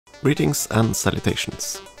Greetings and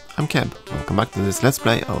salutations. I'm Keb. Welcome back to this Let's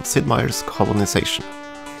Play of Sid Meier's Colonization,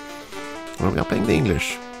 where we are playing the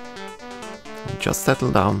English. We just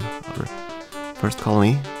settled down our first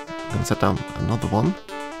colony. I'm gonna set down another one.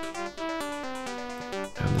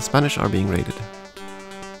 And the Spanish are being raided.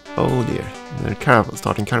 Oh dear, their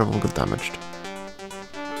starting caravel got damaged.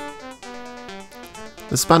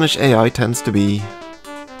 The Spanish AI tends to be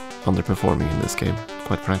underperforming in this game,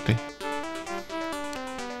 quite frankly.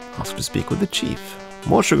 Ask to speak with the chief.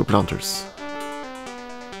 More sugar planters.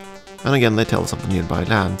 And again they tell us of the nearby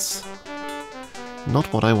lands.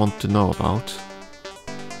 Not what I want to know about.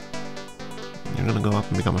 You're gonna go up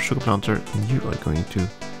and become a sugar planter, and you are going to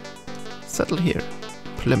settle here.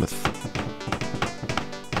 Plymouth.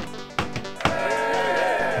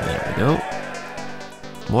 There we go.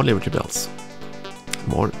 More Liberty Bells.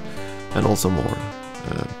 More, and also more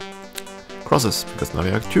crosses, because now we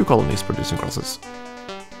have 2 colonies producing crosses.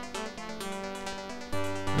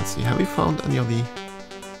 Let's see, have we found any of the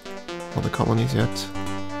other colonies yet?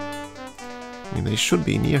 I mean, they should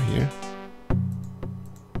be near here.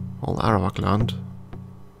 All Arawak land.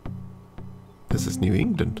 This is New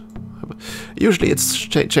England. Usually it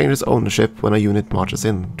changes ownership when a unit marches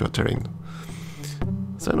into a terrain.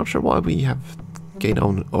 So I'm not sure why we have gained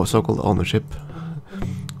so-called ownership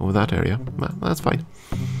over that area. Well, that's fine.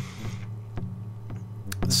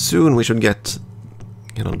 Soon we should get,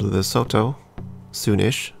 to the Soto.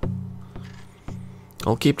 Soonish.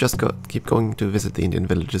 I'll keep going to visit the Indian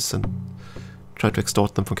villages and try to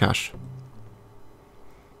extort them for cash.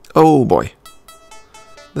 Oh boy.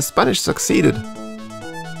 The Spanish succeeded.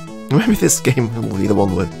 Maybe this game will be the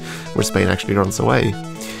one where Spain actually runs away.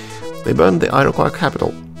 They burned the Iroquois capital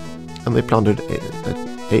and they plundered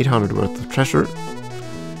 800 worth of treasure.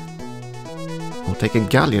 We'll take a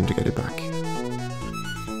galleon to get it back.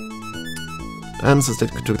 And since they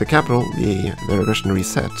took the capital, their aggression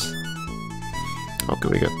reset. Okay,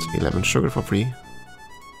 we got 11 sugar for free.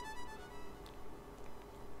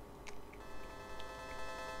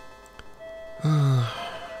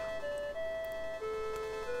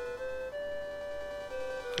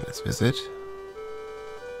 Let's visit.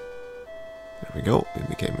 There we go, we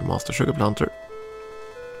became a master sugar planter.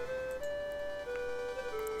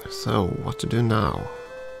 So, what to do now?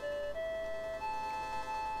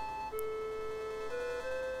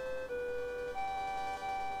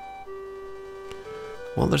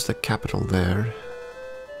 Well, there's the capital there.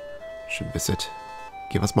 Should visit.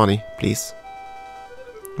 Give us money, please.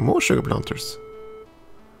 More sugar planters.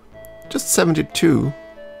 Just 72.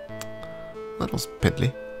 That was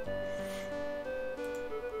piddly.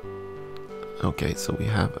 Okay, so we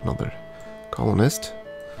have another colonist.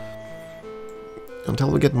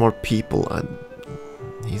 Until we get more people,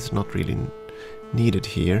 he's not really needed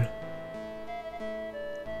here.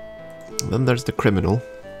 And then there's the criminal.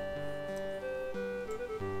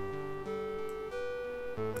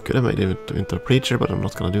 Could have made him into a preacher, but I'm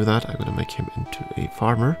not gonna do that. I'm gonna make him into a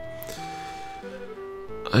farmer.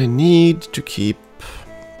 I need to keep...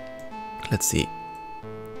 Let's see.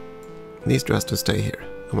 These two has to stay here,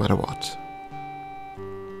 no matter what.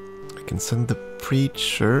 I can send the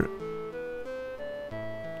preacher...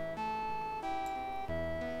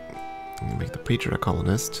 I'm gonna make the preacher a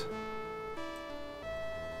colonist.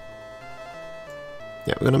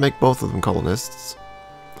 Yeah, we're gonna make both of them colonists.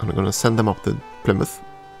 And we're gonna send them up to Plymouth.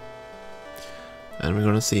 And we're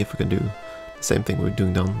gonna see if we can do the same thing we're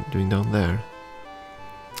doing down there.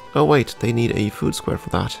 Oh wait, they need a food square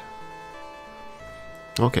for that.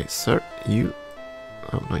 Okay, sir, you...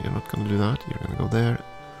 Oh no, you're not gonna do that. You're gonna go there,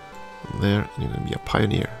 and there, and you're gonna be a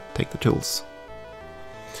pioneer. Take the tools.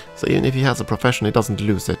 So even if he has a profession, he doesn't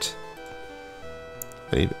lose it.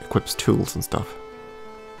 And he equips tools and stuff.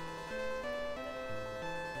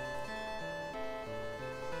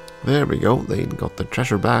 There we go, they got the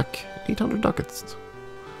treasure back. 800 ducats.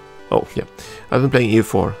 Oh, yeah. I've been playing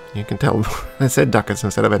EU4. You can tell I said ducats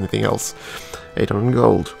instead of anything else. 800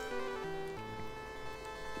 gold.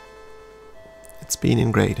 It's been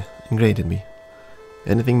ingrained in me.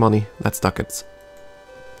 Anything money, that's ducats.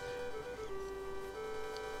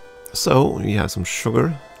 So, we have some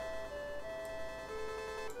sugar.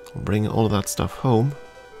 I'll bring all of that stuff home.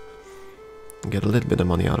 And get a little bit of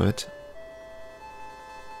money out of it.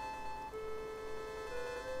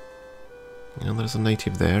 And there's a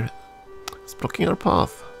native there. It's blocking our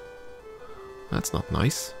path. That's not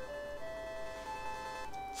nice.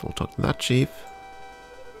 So we'll talk to that chief.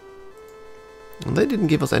 And they didn't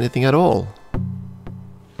give us anything at all.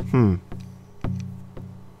 I'm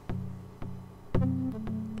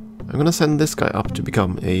gonna send this guy up to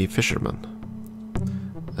become a fisherman.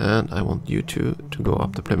 And I want you two to go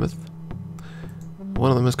up to Plymouth. One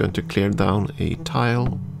of them is going to clear down a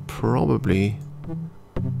tile, probably...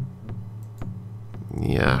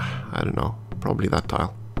 Yeah, I don't know. Probably that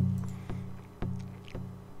tile.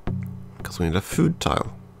 Because we need a food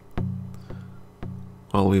tile.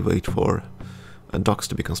 While we wait for docks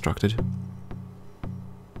to be constructed.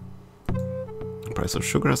 The price of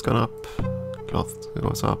sugar has gone up. Cloth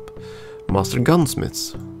goes up. Master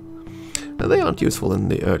gunsmiths. Now, they aren't useful in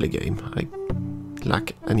the early game. I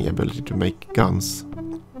lack any ability to make guns.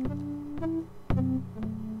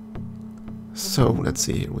 So, let's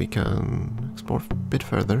see. We can explore a bit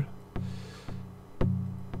further.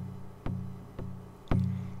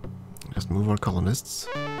 Just move our colonists.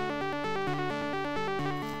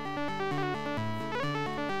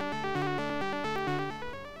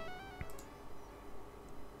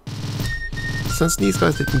 Since these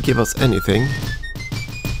guys didn't give us anything...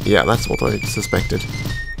 Yeah, that's what I suspected.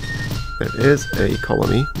 There is a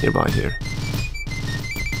colony nearby here.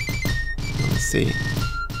 Let's see.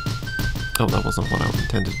 Oh, that wasn't what I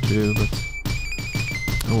intended to do, but...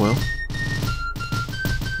 Oh well.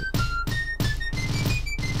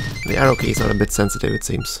 The arrow keys are a bit sensitive, it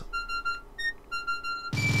seems.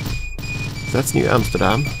 So that's New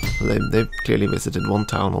Amsterdam. They've clearly visited one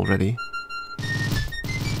town already.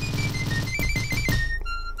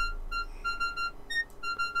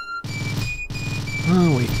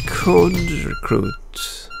 Oh, we could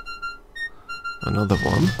recruit another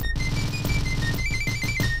one.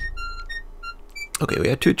 Okay, we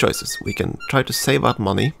have two choices. We can try to save up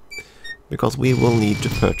money, because we will need to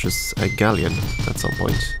purchase a galleon at some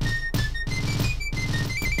point.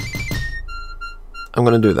 I'm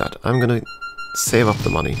gonna do that. I'm gonna save up the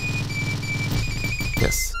money.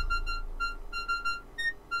 Yes.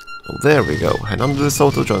 Well, there we go. Hernando de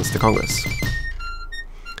Soto joins the Congress.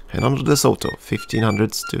 Hernando de Soto,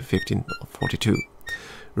 1500s to 1542.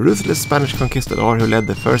 Ruthless Spanish conquistador who led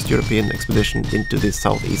the first European expedition into the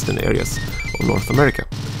southeastern areas of North America.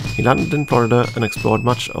 He landed in Florida and explored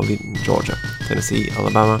much of Georgia, Tennessee,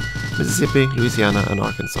 Alabama, Mississippi, Louisiana, and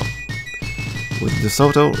Arkansas. With De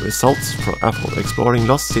Soto, results from exploring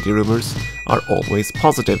lost city rumors are always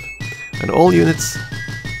positive, and all units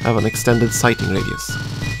have an extended sighting radius.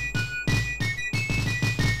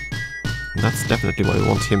 And that's definitely why we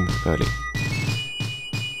want him early.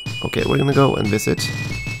 Okay, we're gonna go and visit,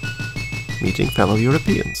 meeting fellow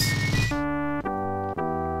Europeans.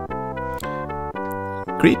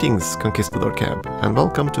 Greetings, Conquistador Keb, and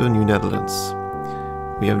welcome to New Netherlands.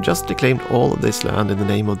 We have just reclaimed all of this land in the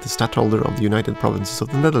name of the Stadtholder of the United Provinces of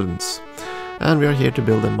the Netherlands, and we are here to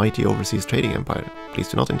build a mighty overseas trading empire. Please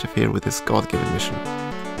do not interfere with this God-given mission.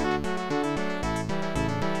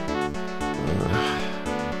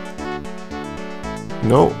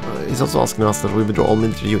 No, he's also asking us that we withdraw all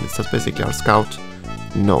military units. That's basically our scout.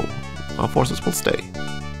 No, our forces will stay.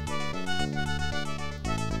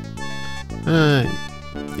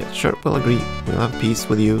 Yeah, sure, we'll agree. We'll have peace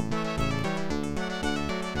with you.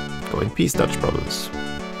 Go in peace, Dutch brothers.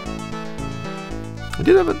 We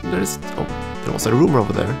did have a... there was a rumor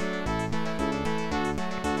over there.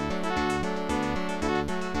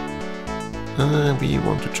 We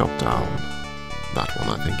want to chop down that one,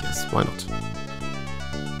 I think, yes. Why not?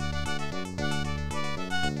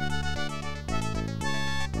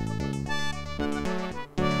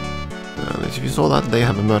 If you saw that, they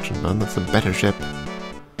have a merchantman. That's a better ship.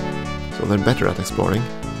 So they're better at exploring.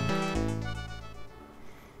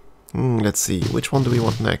 Let's see, which one do we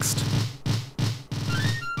want next?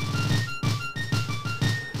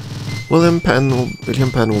 William Penn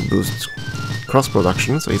will boost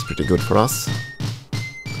cross-production, so he's pretty good for us.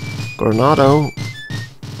 Coronado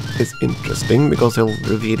is interesting, because he'll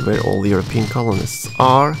reveal where all the European colonists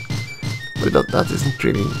are, but that isn't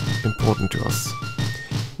really important to us.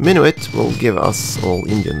 Minuet will give us all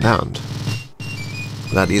Indian land.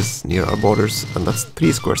 That is near our borders, and that's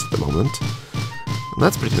 3 squares at the moment. And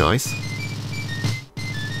that's pretty nice.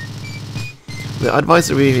 The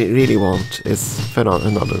advisor we really want is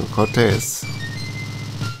Fernando Cortés.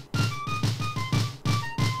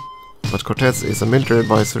 But Cortés is a military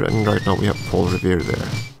advisor, and right now we have Paul Revere there.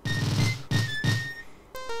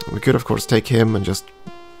 We could of course take him and just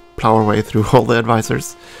plow our way through all the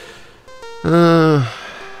advisors. And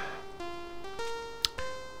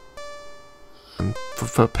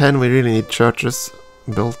for Penn we really need churches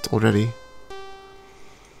built already.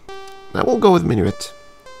 Now we'll go with Minuet.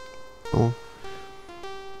 We'll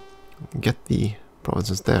get the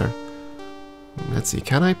provinces there. Let's see,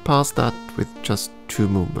 can I pass that with just 2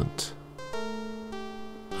 movement?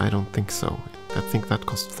 I don't think so. I think that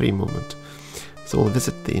costs 3 movement. So we'll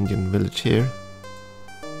visit the Indian village here.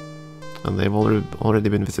 And they've already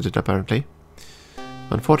been visited, apparently.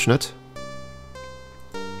 Unfortunate.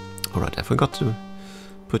 Alright, I forgot to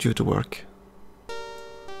put you to work.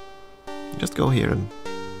 Just go here and...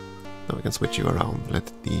 Now we can switch you around.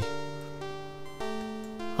 Let the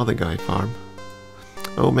other guy farm.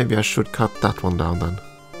 Oh, maybe I should cut that one down then.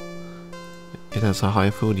 It has a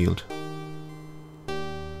higher food yield.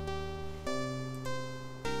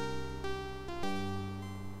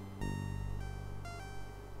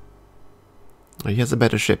 He has a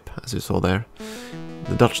better ship, as you saw there.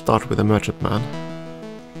 The Dutch start with a merchantman.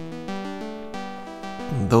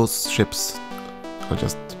 Those ships are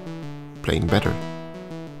just plain better.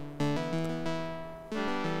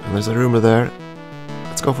 And there's a rumor there.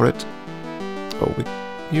 Let's go for it. Oh,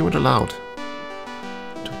 you weren't allowed.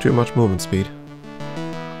 Took too much movement speed.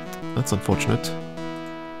 That's unfortunate.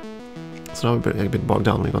 So now we're a bit bogged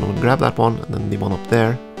down. We're gonna grab that one, and then the one up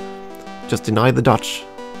there. Just deny the Dutch.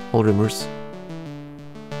 All rumors.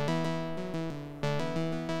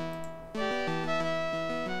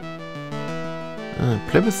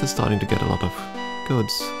 Plymouth is starting to get a lot of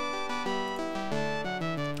goods.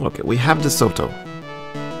 Okay, we have De Soto.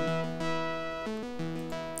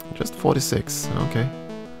 Just 46, okay.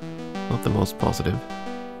 Not the most positive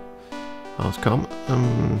outcome.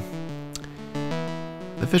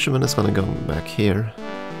 The fisherman is gonna go back here.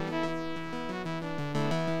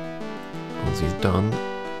 Once he's done.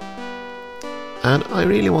 And I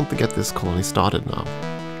really want to get this colony started now.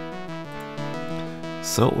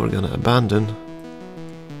 So we're gonna abandon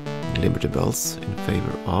Liberty Bells in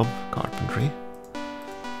favor of carpentry.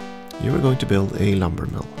 You are going to build a lumber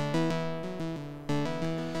mill.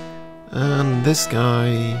 And this guy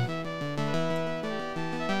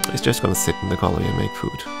is just gonna sit in the colony and make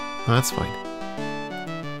food. That's fine.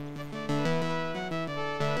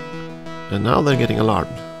 And now they're getting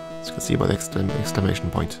alarmed, as you can see by the exclamation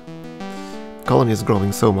point. The colony is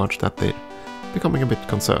growing so much that they're becoming a bit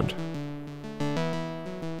concerned.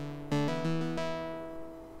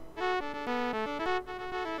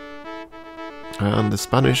 And the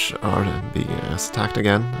Spanish are being attacked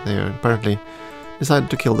again. They apparently decided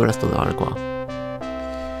to kill the rest of the Iroquois.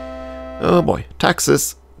 Oh boy,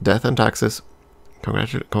 taxes, death and taxes.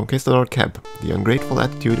 Conquistador Keb. The ungrateful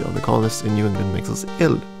attitude of the colonists in New England makes us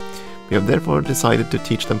ill. We have therefore decided to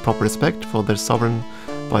teach them proper respect for their sovereign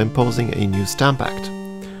by imposing a new Stamp Act,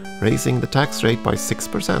 raising the tax rate by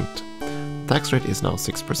 6%. The tax rate is now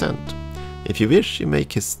 6%. If you wish, you may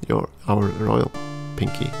kiss our royal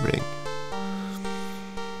pinky ring.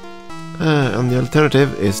 And the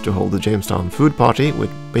alternative is to hold the Jamestown Food Party,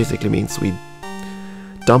 which basically means we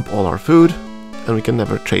dump all our food and we can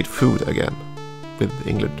never trade food again with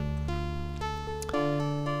England.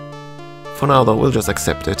 For now though, we'll just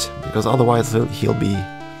accept it, because otherwise the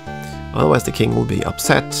king will be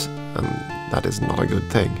upset, and that is not a good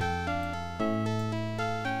thing.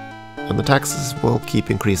 And the taxes will keep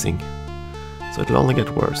increasing, so it'll only get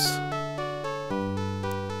worse.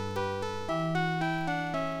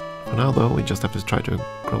 For now though, we just have to try to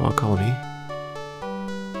grow our colony.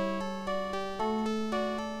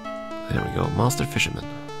 There we go, Master Fisherman.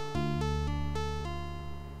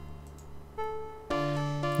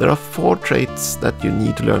 There are 4 traits that you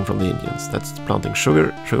need to learn from the Indians. That's planting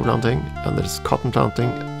sugar planting, and there's cotton planting,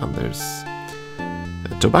 and there's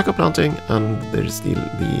tobacco planting, and there's the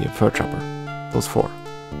fur trapper. Those 4.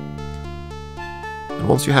 And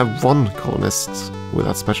once you have 1 colonist with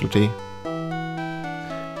that specialty,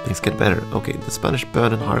 things get better. Okay, the Spanish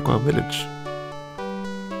burn an Iroquois village.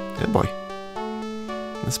 Yeah, boy.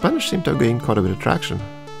 The Spanish seem to have gained quite a bit of traction,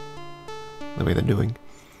 the way they're doing.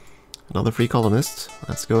 Another free colonist,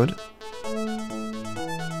 that's good.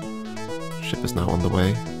 Ship is now on the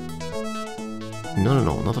way. No,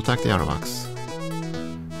 not attack the Arawaks.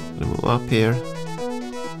 Gonna move up here.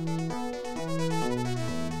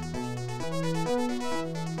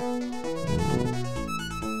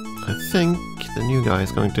 I think the new guy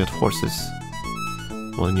is going to get horses.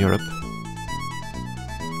 One in Europe.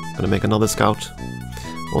 Gonna make another scout.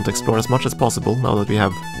 Want to explore as much as possible now that we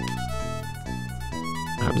have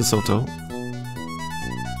De Soto.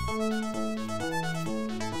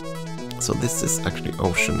 So this is actually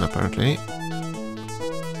ocean, apparently.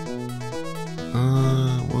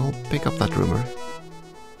 We'll pick up that rumor.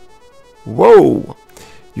 Whoa!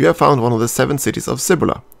 You have found one of the 7 cities of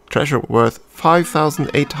Cibola. Treasure worth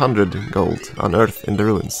 5,800 gold unearthed in the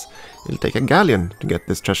ruins. It'll take a galleon to get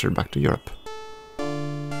this treasure back to Europe.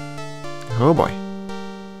 Oh boy.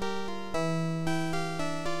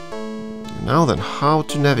 Now then, how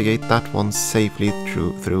to navigate that one safely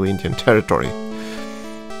through Indian territory?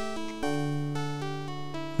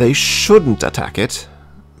 They shouldn't attack it,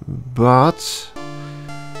 but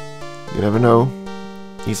you never know.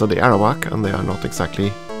 These are the Arawak, and they are not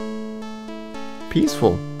exactly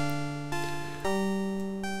peaceful.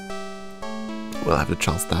 We'll have to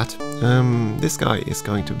chance that. This guy is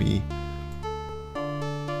going to be...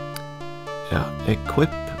 yeah,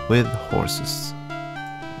 equip with horses.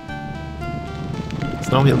 So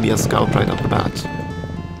now he'll be a scout right off the bat.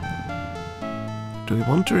 Do we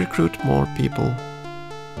want to recruit more people?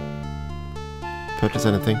 Purchase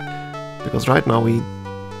anything? Because right now we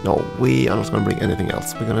are not going to bring anything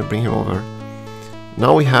else. We're going to bring him over.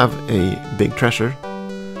 Now we have a big treasure.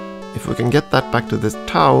 If we can get that back to this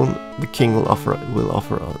town, the king will offer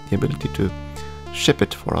the ability to ship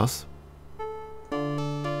it for us.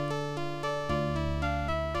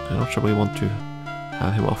 I'm not sure we want to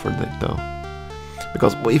have him offer that though.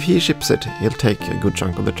 Because if he ships it, he'll take a good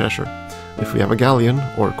chunk of the treasure. If we have a galleon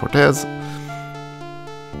or Cortez,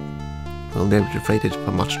 we'll be able to freight it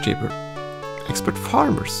for much cheaper. Expert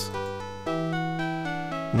farmers.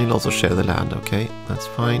 And he'll also share the land, okay, that's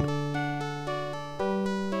fine.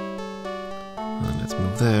 And let's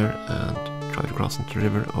move there and try to cross into the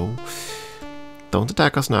river. Oh, don't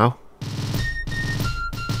attack us now.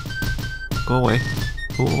 Go away.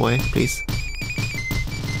 Move away, please.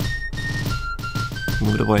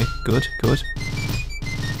 Move it away. Good, good.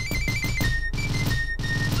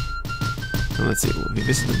 And let's see, we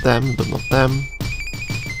visited them, but not them.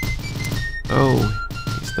 Oh,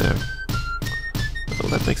 he's there. Oh,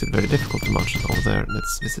 that makes it very difficult to march over there.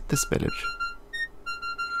 Let's visit this village.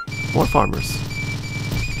 More farmers.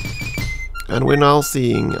 And we're now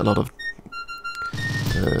seeing a lot of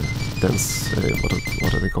dense,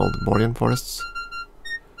 what are they called? Borean forests.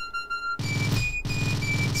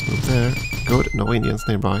 Let's move there. Good, no Indians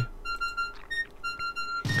nearby.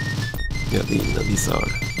 Yeah, these are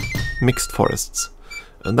mixed forests.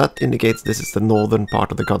 And that indicates this is the northern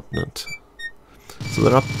part of the continent. So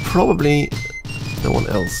there are probably no one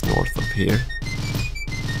else north of here.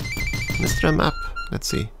 Is there a map? Let's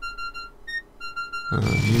see.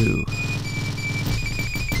 View.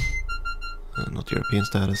 Not European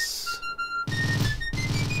status.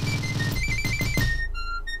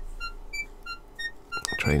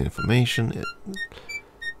 Train information.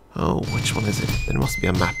 Oh, which one is it? There must be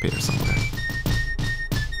a map here somewhere.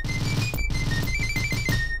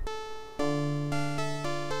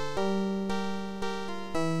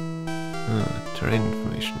 Terrain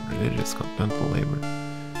information, religious, continental labor.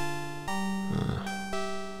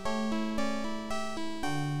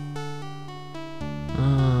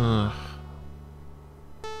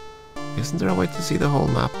 Isn't there a way to see the whole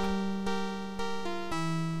map?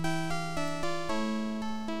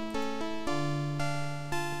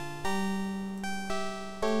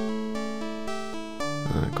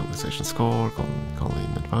 Colonization score, colony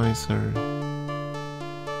advisor.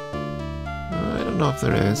 I don't know if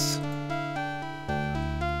there is.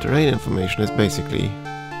 Terrain information is basically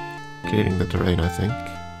clearing the terrain, I think.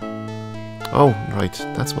 Oh, right,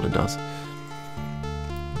 that's what it does.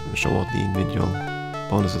 Show what the individual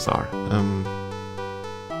bonuses are.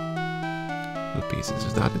 What pieces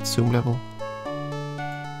is that? It's zoom level.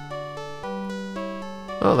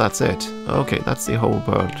 Oh, that's it. Okay, that's the whole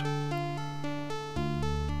world.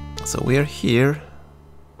 So we're here.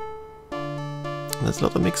 There's a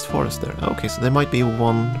lot of mixed forest there. Okay, so there might be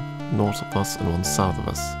one north of us and one south of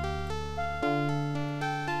us.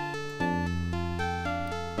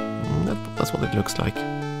 That's what it looks like.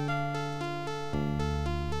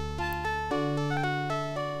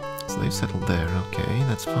 So they've settled there. Okay,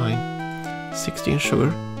 that's fine. 16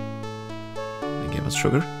 sugar. They gave us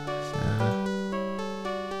sugar.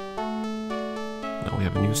 Now we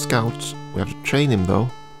have a new scout. We have to train him though,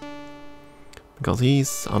 because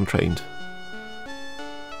he's untrained.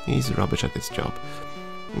 He's rubbish at this job.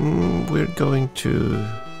 We're going to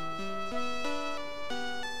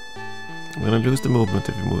lose the movement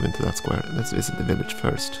if we move into that square. Let's visit the village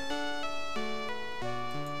first.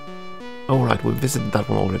 Oh right, we visited that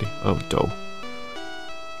one already. Oh, dough.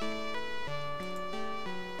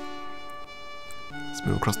 Let's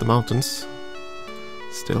move across the mountains.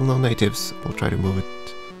 Still no natives. We'll try to move it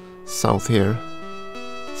south here.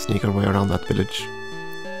 Sneak our way around that village.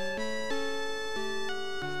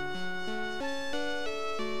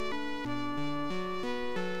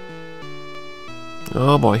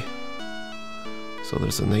 Oh boy. So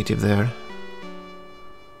there's a native there.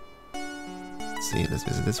 Let's see, let's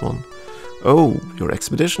visit this one. Oh, your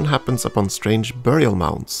expedition happens upon strange burial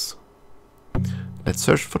mounds. Let's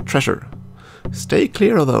search for treasure. Stay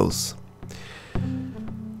clear of those.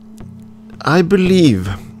 I believe,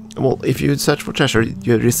 well, if you search for treasure,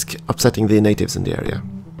 you risk upsetting the natives in the area.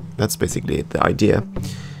 That's basically the idea.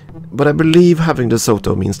 But I believe having De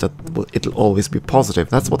Soto means that it'll always be positive.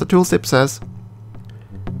 That's what the tooltip says.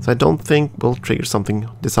 So I don't think we'll trigger something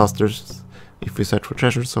disastrous if we search for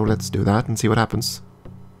treasure, so let's do that and see what happens.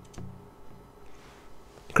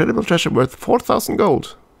 Incredible treasure worth 4,000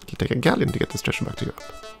 gold. It'll take a galleon to get this treasure back to Europe.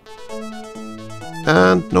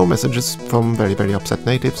 And no messages from very, very upset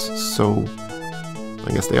natives, so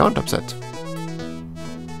I guess they aren't upset.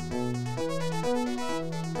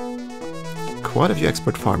 Quite a few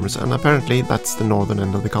expert farmers, and apparently that's the northern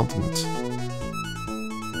end of the continent.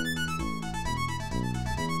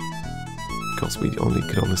 Because we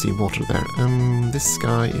could only see water there. This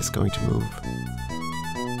guy is going to move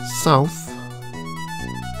south.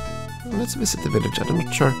 Let's visit the village. I'm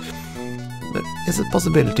not sure. There is a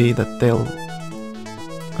possibility that they'll...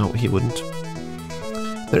 Oh, he wouldn't.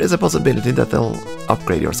 There is a possibility that they'll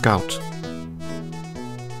upgrade your scout.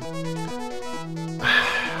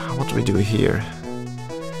 What do we do here?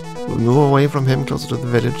 We'll move away from him closer to the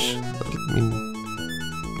village. I mean,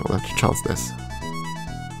 we'll have to chance this.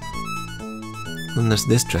 Then there's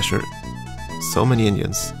this treasure. So many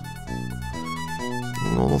Indians.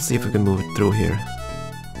 We'll see if we can move it through here.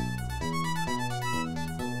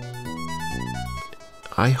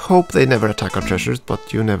 I hope they never attack our treasures,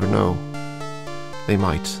 but you never know. They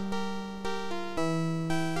might.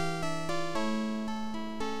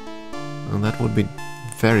 And that would be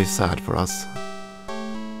very sad for us.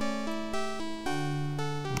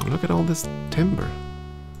 Look at all this timber.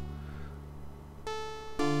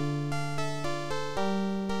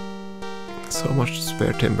 So much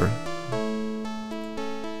spare timber.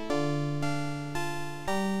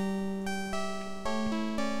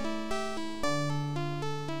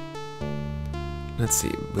 Let's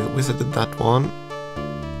see, we visited that one.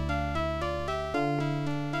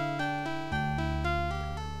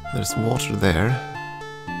 There's water there.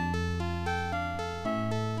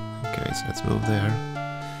 Okay, so let's move there.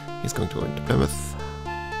 He's going to go into Plymouth.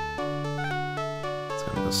 He's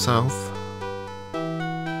going to go south.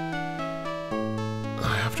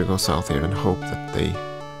 I have to go south here and hope that they...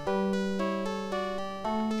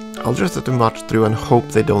 I'll just have to march through and hope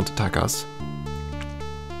they don't attack us.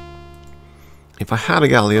 If I had a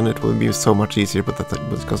galleon, it would be so much easier, but that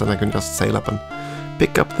was because then I can just sail up and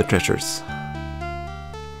pick up the treasures.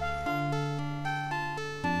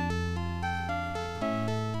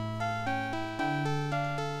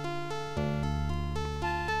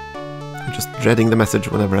 I'm just dreading the message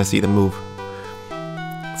whenever I see them move.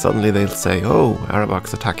 Suddenly they'll say, "Oh,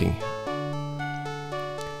 Arabak's attacking."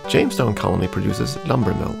 Jamestown colony produces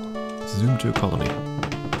lumber mill. Zoom to colony.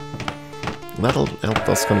 That'll help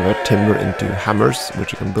us convert timber into hammers,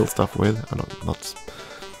 which you can build stuff with.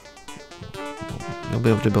 You'll be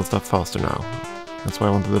able to build stuff faster now. That's why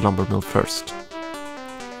I wanted the lumber mill first.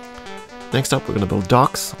 Next up, we're going to build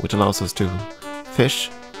docks, which allows us to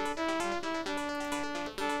fish.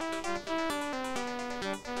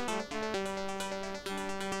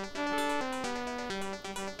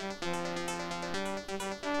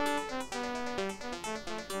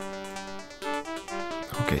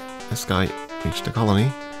 Okay, this guy reached the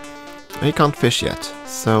colony. He can't fish yet,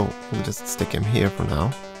 so we'll just stick him here for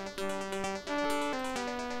now.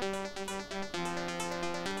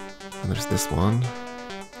 And there's this one.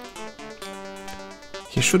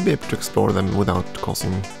 He should be able to explore them without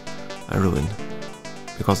causing a ruin,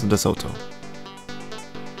 because of De Soto.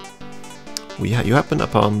 You happen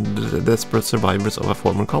upon the desperate survivors of a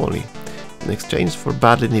former colony. In exchange for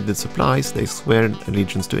badly needed supplies, they swear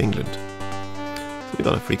allegiance to England. So we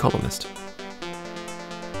got a free colonist.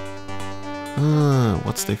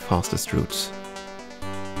 What's the fastest route?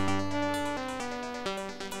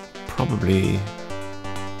 Probably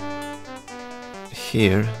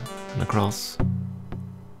here and across,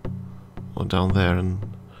 or down there and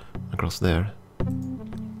across there.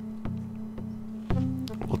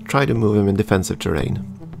 We'll try to move him in defensive terrain.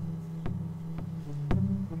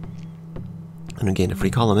 And we gain a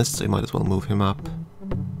free colonist, so you might as well move him up.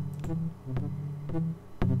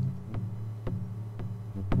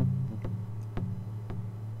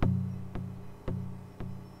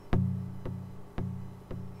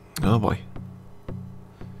 Oh boy.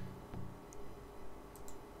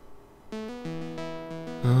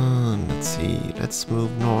 Let's see, let's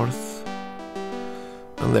move north.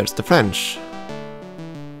 And there's the French.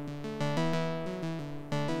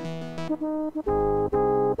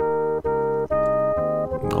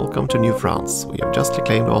 Welcome to New France. We have just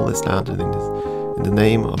reclaimed all this land in the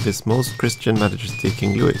name of His Most Christian Majesty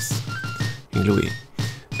King Louis.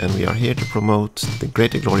 And we are here to promote the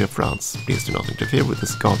greater glory of France. Please do not interfere with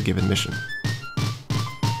this God-given mission.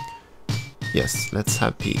 Yes, let's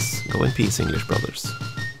have peace. Go in peace, English brothers.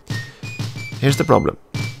 Here's the problem.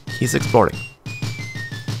 He's exploring.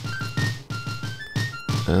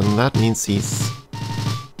 And that means he's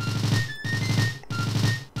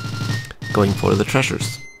going for the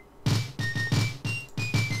treasures.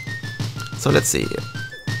 So let's see.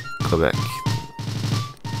 Go back.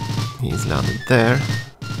 He's landed there.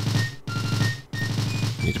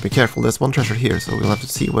 Need to be careful. There's one treasure here, so we'll have to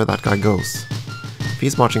see where that guy goes. If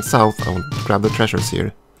he's marching south, I want to grab the treasures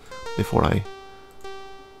here before I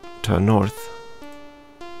turn north.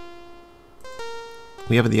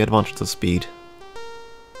 We have the advantage of speed.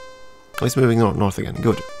 Oh, he's moving north again.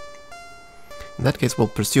 Good. In that case, we'll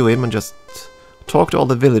pursue him and just talk to all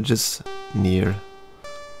the villages near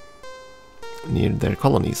their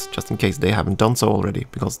colonies, just in case they haven't done so already,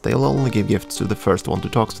 because they'll only give gifts to the first one who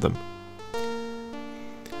talks to them.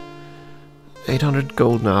 800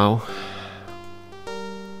 gold now.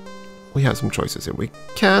 We have some choices here. We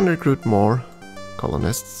can recruit more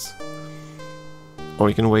colonists, or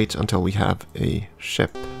we can wait until we have a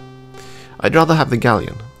ship. I'd rather have the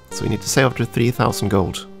galleon, so we need to save up to 3,000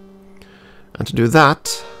 gold. And to do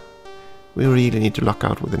that, we really need to luck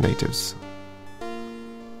out with the natives.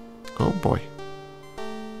 Oh boy.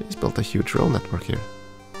 He's built a huge road network here.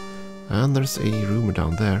 And there's a rumor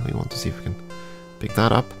down there. We want to see if we can pick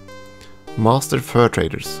that up. Master fur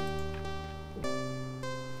traders.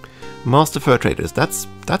 Master fur traders. That's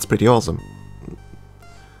pretty awesome.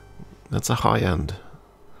 That's a high-end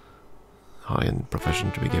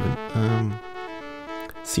profession to be given.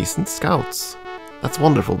 Seasoned scouts. That's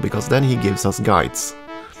wonderful, because then he gives us guides.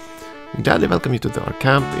 We gladly welcome you to our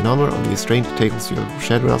camp. In honor of the strange tales you have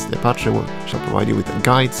shared with us, the Apache shall provide you with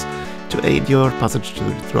guides to aid your passage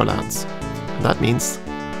through our lands. And that means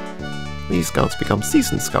these scouts become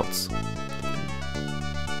seasoned scouts.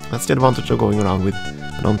 That's the advantage of going around with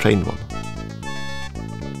an untrained one.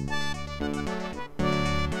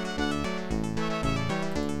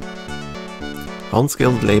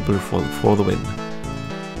 Unskilled labor for the win.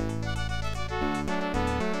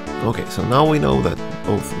 Okay, so now we know that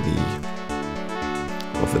both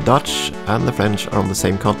the Dutch and the French are on the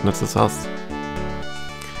same continent as us.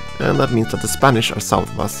 And that means that the Spanish are south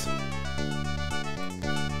of us.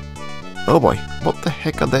 Oh boy, what the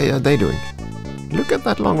heck are they doing? Look at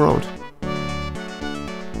that long road.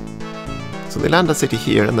 So they land a city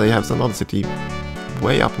here and they have another city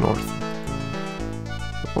way up north.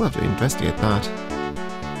 We'll have to investigate that.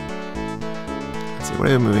 Let's see, where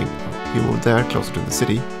are you moving? Oh, you moved there, closer to the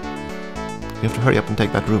city. You have to hurry up and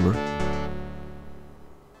take that rumor.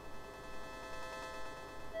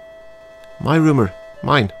 My rumor.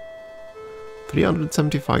 Mine.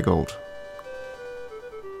 375 gold.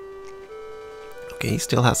 Okay, he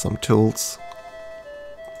still has some tools.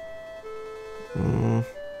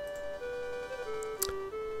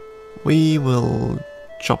 We will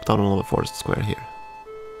chop down another forest square here.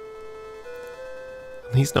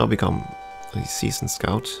 And he's now become a seasoned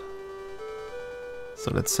scout.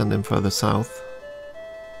 So let's send him further south.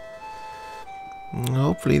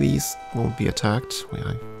 Hopefully these won't be attacked.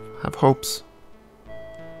 I have hopes.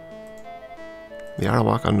 The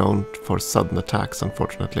Arawak are known for sudden attacks,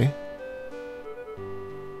 unfortunately.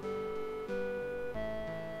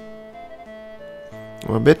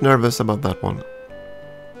 I'm a bit nervous about that one,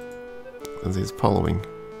 as he's following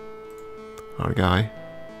our guy.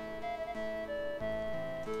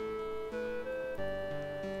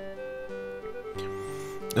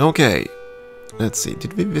 Okay, let's see,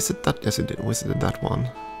 did we visit that? Yes, we did. We visited that one.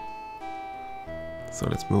 So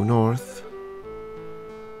let's move north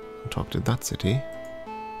and talk to that city.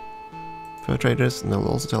 Fur traders, and they'll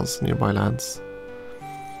also tell us nearby lands.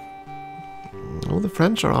 Oh, the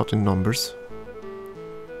French are out in numbers.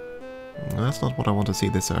 That's not what I want to see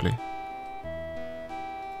this early.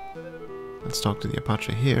 Let's talk to the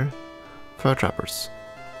Apache here. Fur trappers.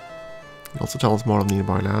 They'll also tell us more of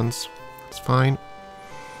nearby lands. It's fine.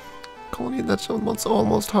 Colony that's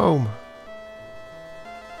almost home.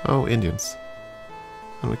 Oh, Indians.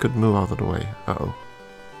 And we could move out of the way. Uh-oh.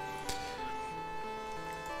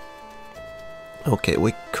 Okay,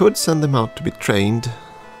 we could send them out to be trained.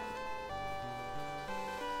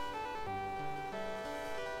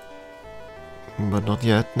 But not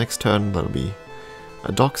yet. Next turn there'll be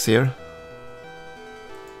a docks here.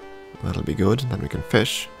 That'll be good. Then we can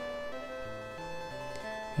fish.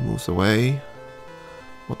 He moves away.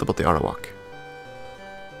 What about the Arawak?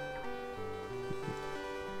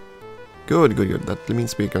 Good, good, good. That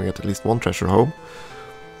means we can get at least one treasure home.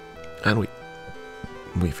 And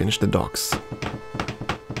we finish the docks.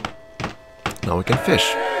 Now we can fish.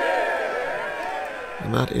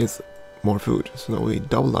 And that is more food. So now we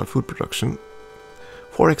double our food production.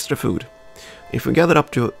 4 extra food. If we gather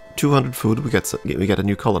up to 200 food, we get a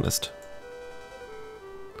new colonist.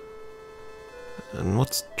 And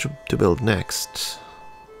what's to build next?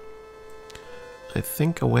 I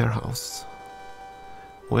think a warehouse.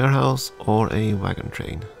 Warehouse or a wagon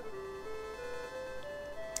train.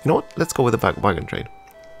 You know what? Let's go with the wagon train.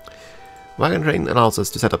 Wagon train allows us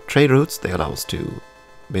to set up trade routes. They allow us to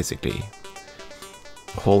basically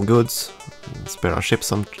haul goods and spare our ships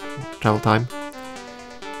some travel time.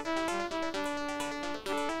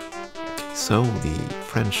 Okay, so the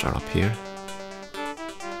French are up here.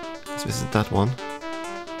 Let's visit that one.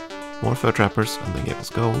 More fur trappers, and they gave us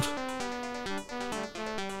gold.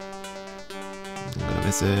 I'm gonna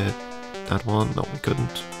visit that one. No, we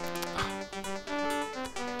couldn't.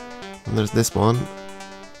 And there's this one.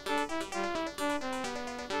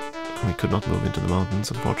 We could not move into the mountains,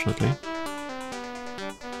 unfortunately.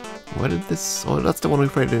 Where did this... Oh, that's the one we're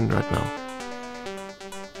traded in right now.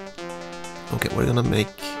 Okay, we're gonna make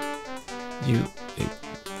you a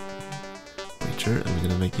waiter, and we're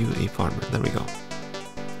gonna make you a farmer. There we go.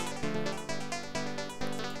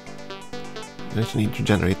 We actually need to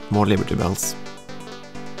generate more Liberty Bells.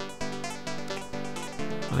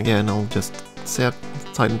 Again, I'll just say a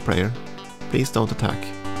silent prayer. Please don't attack.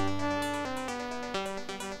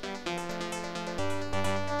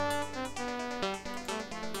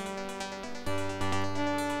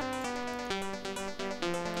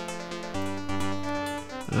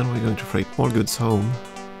 And we're going to freight more goods home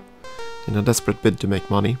in a desperate bid to make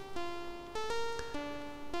money.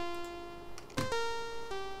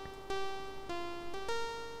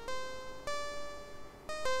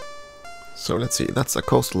 So let's see, that's a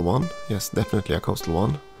coastal one. Yes, definitely a coastal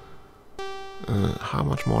one. How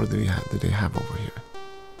much more do they have over here?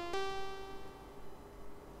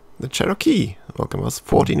 The Cherokee welcome us.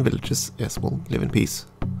 14 villages. Yes, we'll live in peace.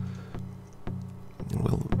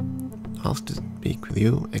 We'll ask to speak with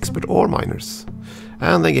you. Expert ore miners.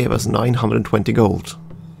 And they gave us 920 gold.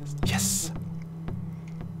 Yes!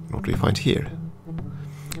 What do we find here?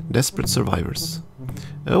 Desperate survivors.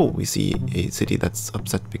 Oh, we see a city that's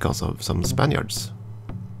upset because of some Spaniards.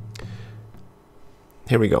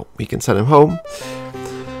 Here we go. We can send him home.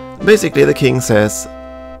 Basically, the king says,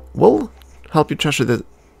 "We'll help you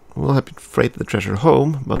freight the treasure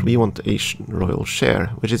home, but we want a royal share,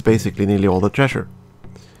 which is basically nearly all the treasure.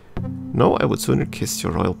 No, I would sooner kiss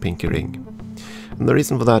your royal pinky ring." And the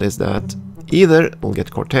reason for that is that either we'll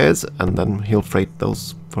get Cortez and then he'll freight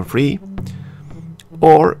those for free,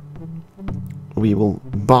 or we will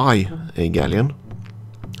buy a galleon,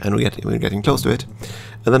 and we're getting close to it,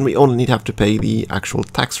 and then we only have to pay the actual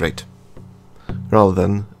tax rate rather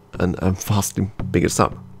than a vastly bigger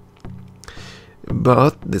sum.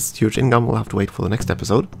 But this huge income will have to wait for the next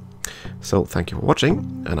episode. So thank you for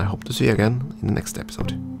watching, and I hope to see you again in the next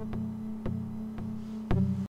episode.